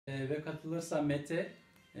Ve katılırsa Mete,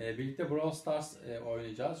 birlikte Brawl Stars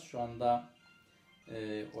oynayacağız. Şu anda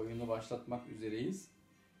oyunu başlatmak üzereyiz.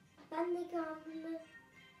 Ben de galiba.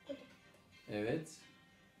 Evet.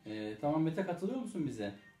 Tamam Mete, katılıyor musun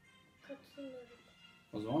bize? Katılıyorum.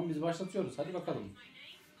 O zaman biz başlatıyoruz. Hadi bakalım.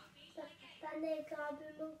 Ben de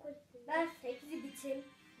galiba kulübüm. Ben 8'i bitim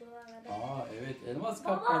bu arada. Aa evet, Elmas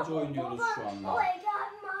Kapmaca oynuyoruz şu anda. O Ege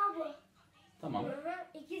abim abi. Tamam.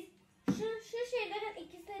 Şu şeylerin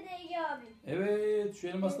ikisi de Ege abim. Evet, şu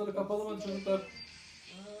elmasları kapalım hadi çocuklar.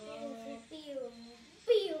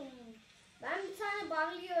 Ben bir tane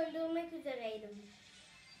Barley'i öldürmek üzereydim.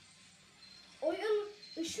 Oyun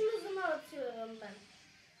ışın hızını atıyorum ben.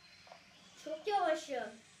 Çok yavaşım.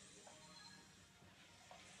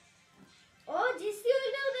 Jesse'yi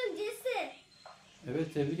öldürdüm, Jesse.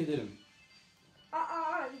 Evet, tebrik ederim.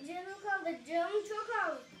 Canım kaldı, canım çok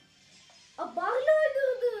az. Barley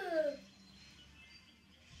öldürdüm.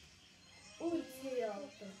 Ulti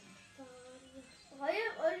yaptım.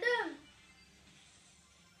 Hayır, öldüm.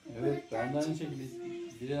 Evet, benden aynı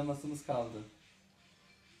şekilde bir elmasımız kaldı.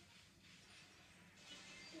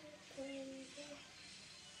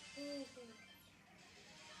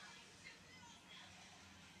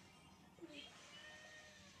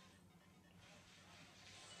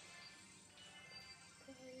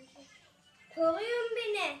 Koruyun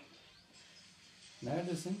beni.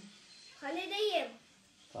 Neredesin? Kaledeyim.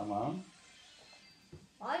 Tamam.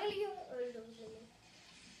 Barley öldürdüm.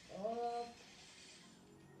 Hop.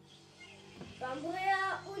 Ben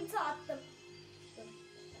buraya ulti attım.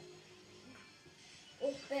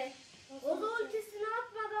 Oh be. O da ultisini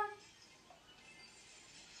atmadan.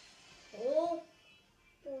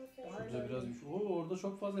 Şurada biraz bir şey. Orada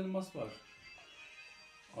çok fazla elmas var.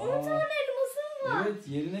 10 tane elmasım var. Evet,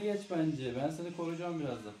 yerine geç bence. Ben seni koruyacağım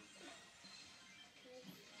birazdan.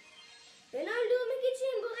 Beni öldürmek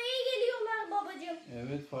için buraya geliyorlar babacığım.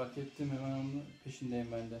 Evet, fark ettim. Hemen onun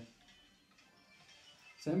peşindeyim ben de.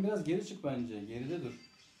 Sen biraz geri çık bence. Geride dur.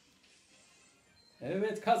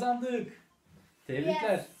 Evet, kazandık.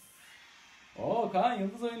 Tebrikler. Yes. Kaan,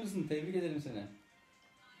 yıldız oyuncusun. Tebrik ederim seni.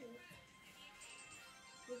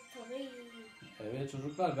 Evet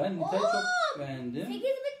çocuklar, ben Nita'yı çok beğendim. 8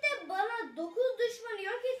 bitti, bana 9 düşmanı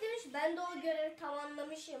yok etmiş. Ben de o görevi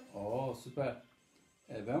tamamlamışım. Süper.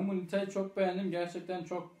 Ben bu Nita'yı çok beğendim. Gerçekten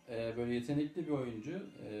çok böyle yetenekli bir oyuncu.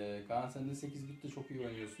 Kaan, sen de 8 bitte çok iyi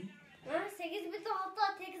oynuyorsun. 8 bitti,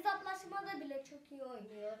 hatta tek hesaplaşmada bile çok iyi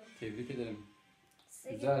oynuyorum. Tebrik ederim.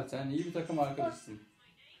 8. Güzel, sen iyi bir takım arkadaşısın.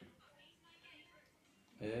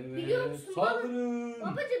 Evet, Biliyor musun saldırın.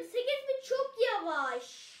 Babacım 8 bit çok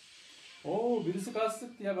yavaş. Birisi gaz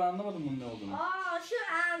sıktı ya, ben anlamadım bunun ne olduğunu. Şu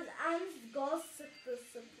Ans gaz sıktı.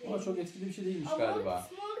 Ama çok etkili bir şey değilmiş galiba.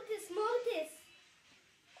 Mortis.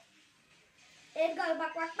 Edgar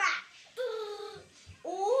bak.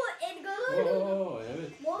 Edgar öldürdü.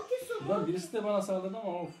 Evet. Mortis o. Ulan birisi de bana saldırdı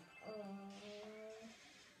ama of.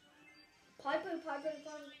 Piper.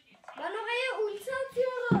 Ben oraya ulti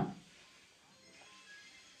atıyorum.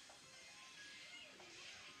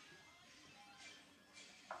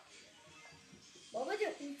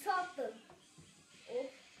 Babacım ulti attım.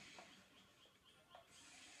 Of.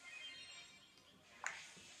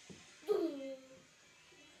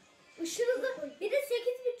 Işın hızı. Bir de 8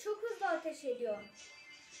 bit çok hızlı ateş ediyor.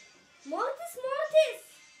 Mortis.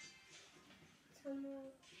 Tamam.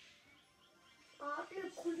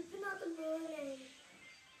 Abi kulübün adı böyle.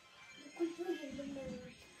 Bu kulübe girdim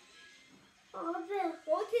ben. Abi.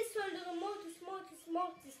 Mortis öldürdüm.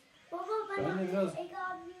 Mortis. Baba Ben de biraz... Ege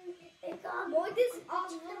abi. Mortis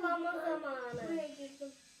avlama zamanı. Buraya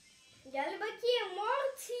girdim. Gel bakayım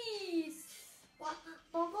Mortis.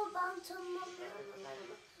 Baba ben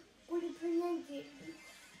tanımıyorum. Kulübüne girdim.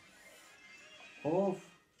 Of.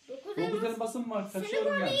 9 elmasım var. Seni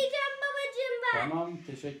Kaçıyorum ben. koruyacağım babacığım ben. Tamam,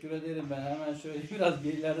 teşekkür ederim. Ben hemen şöyle biraz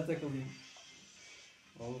gerilerde takılayım.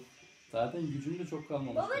 Of. Zaten gücüm de çok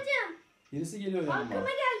kalmamış. Babacığım. Birisi geliyor yanıma. Arkama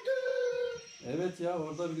gel. Evet ya,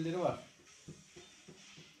 orada birileri var.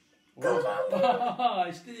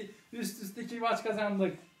 Kazandık. İşte üst üste 2 maç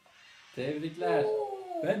kazandık. Tebrikler.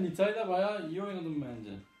 Ben Nita'yla bayağı iyi oynadım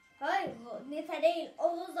bence. Hayır, Nita değil,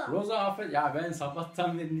 o Rosa. Rosa, aferin. Ya ben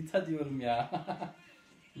sabahtan beri Nita diyorum ya.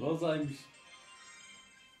 Rosa'ymış.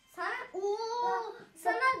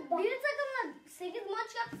 Sana bir takımla 8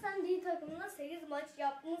 maç yaptı, sen bir takımla 8 maç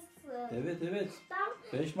yapmışsın. Evet.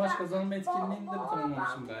 5 maç kazanma etkinliğini de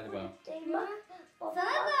tamamlamışım galiba.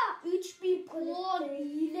 Sana da 3000 puan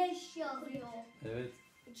iyileş yazıyor. Evet.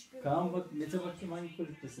 3000 Kaan bak, Mete bakayım hangi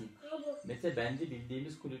kulüptesin? Mete, bence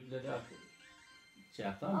bildiğimiz kulüpleri şey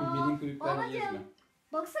yap, tamam mı? Bilmediğin kulüplerle gezme.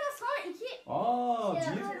 Baksana sana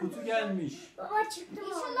 2. Büyük kutu gelmiş. Baba çıktı mı?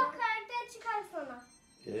 İnşallah karakter çıkar sana.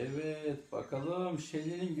 Evet, bakalım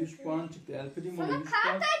Shelly'nin güç puanı çıktı. El Primo'nun Sana güç puanı.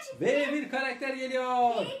 karakter çıktı. Ve bir karakter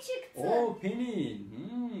geliyor. Penny çıktı. Penny.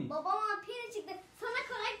 Babama Penny çıktı. Sana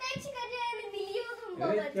karakter çıkacağını biliyordum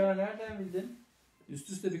babacığım. Evet ya, nereden bildin? Üst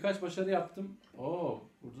üste birkaç başarı yaptım.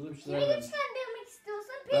 Burada da bir şeyler Kimi var. güçlendirmek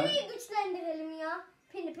istiyorsan Penny'yi güçlendirelim ya.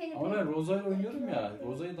 Penny. Ama ben Rosa ile oynuyorum ya.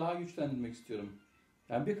 Rosa'yı daha güçlendirmek istiyorum.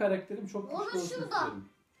 Yani bir karakterim çok güçlü olsun istiyorum.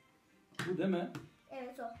 Bu değil mi?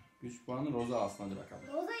 Evet o. Güç puanı Rosa alsın, hadi bakalım.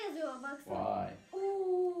 Rosa yazıyor baksana. Vay.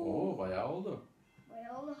 Bayağı oldu.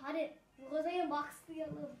 Bayağı oldu. Hadi Rosa'ya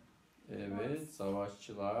boxlayalım. Evet,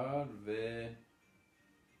 savaşçılar ve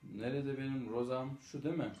nerede benim Rosa'm? Şu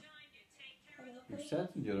değil mi?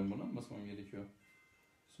 Yükseltin diyorum, buna mı basmam gerekiyor?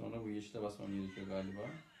 Sonra bu yeşile basmam gerekiyor galiba.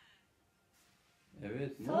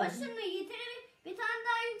 Evet, ne oldu? Savaşlarına yeterli bir tane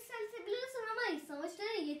daha yükseltebilirsin ama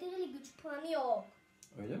savaşlara yeterli güç puanı yok.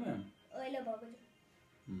 Öyle mi? Öyle babacığım.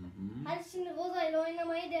 Hı. Hadi şimdi Rosa ile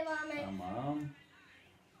oynamaya devam et. Tamam.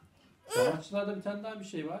 Savaşçılarda bir tane daha bir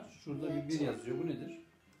şey var. Şurada bir yazıyor. Bu nedir?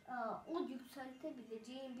 O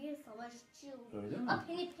yükseltebileceğin bir savaşçı. Öyle mi?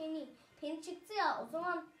 Penny. Penny çıktı ya, o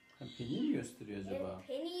zaman Penny'yi mi gösteriyor acaba?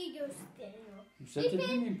 Penny'yi gösteriyor.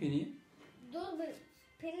 Yükseltebilir miyim Penny'yi? Dur bir.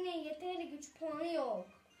 Penny'nin yeterli güç puanı yok.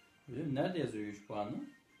 Öyle mi? Nerede yazıyor güç puanı?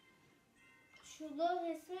 Şurada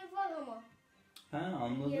resmi var ama.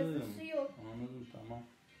 Anladım. Yazısı yok. Anladım, tamam.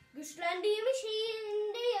 Güçlendiğimi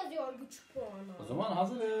şeyinde yazıyor güç puanı. O zaman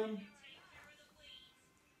hazırım.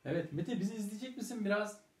 Evet, Mete bizi izleyecek misin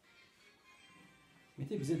biraz?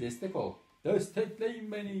 Mete bize destek ol.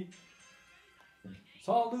 Destekleyin beni.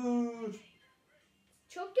 Saldır.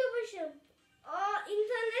 Çok yavaşım.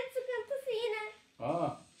 İnternet sıkıntısı yine.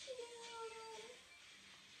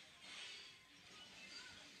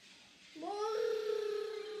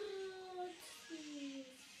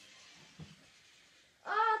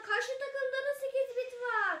 Karşı takımda da 8 bit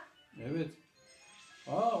var. Evet.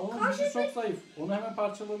 Onun gücü çok zayıf. Onu hemen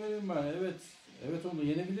parçalamalıyım ben. Evet, onu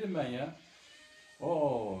yenebilirim ben ya.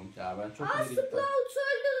 Ya ben çok ileri gittim. Sprout'u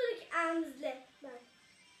öldürdük Ems'le.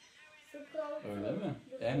 Öyle mi?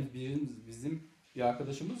 Ems bizim bir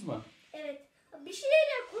arkadaşımız mı? Evet. Bir şey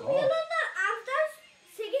diyeceğim. Kupa yolunda Ems'ten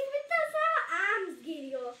 8 bitten sonra Ems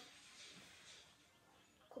geliyor.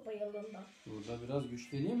 Kupa yolunda. Burada biraz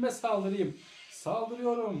güçleneyim ve saldırayım.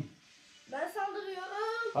 Saldırıyorum. Ben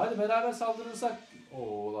saldırıyorum. Hadi beraber saldırırsak.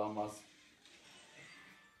 Olamaz.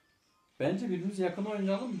 Bence birbirimize yakın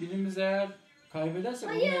oynayalım. Birimiz eğer kaybedersek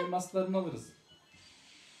onun elmaslarını alırız.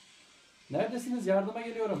 Neredesiniz? Yardıma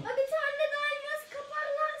geliyorum. Bir tane daha elmas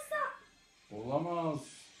kaparlarsa. Olamaz.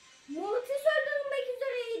 Mortis öldürmek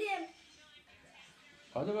üzereydim.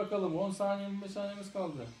 Hadi bakalım, 10 saniye 15 saniyemiz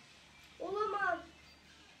kaldı. Olamaz.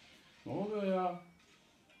 Ne oluyor ya?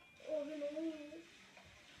 Olamaz.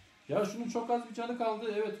 Ya şunun çok az bir canı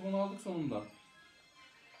kaldı. Evet, onu aldık sonunda.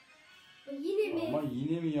 Yine mi? Ama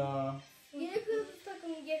yine mi ya? Yine kırmızı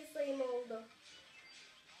takım geri sayım oldu.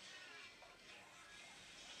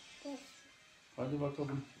 Hadi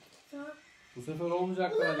bakalım. Tamam. Bu sefer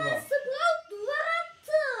olmayacak Ulan galiba. Sprout duvar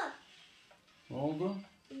attı. Ne oldu?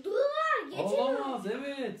 Duvar geçemiyor. Olamaz,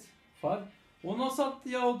 evet. O nasıl attı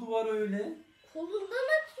ya o duvarı öyle? Kolundan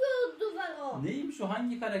atıyor duvar o. Neymiş o?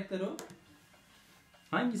 Hangi karakter o?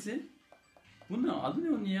 Hangisi? Bu ne? Adı ne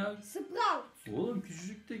onun ya? Sprout. Oğlum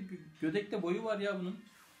küçücük de gödekte boyu var ya bunun.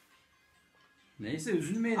 Neyse,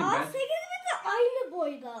 üzülmeyelim. 8 de aynı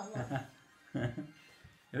boyda ama.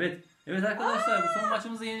 Evet arkadaşlar, bu son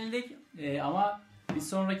maçımızı yenildik. Ama bir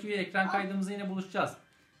sonraki ekran kaydımızda yine buluşacağız.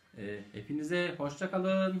 Hepinize hoşça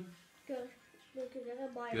kalın. Görüşmek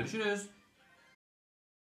üzere. Bay bay. Görüşürüz.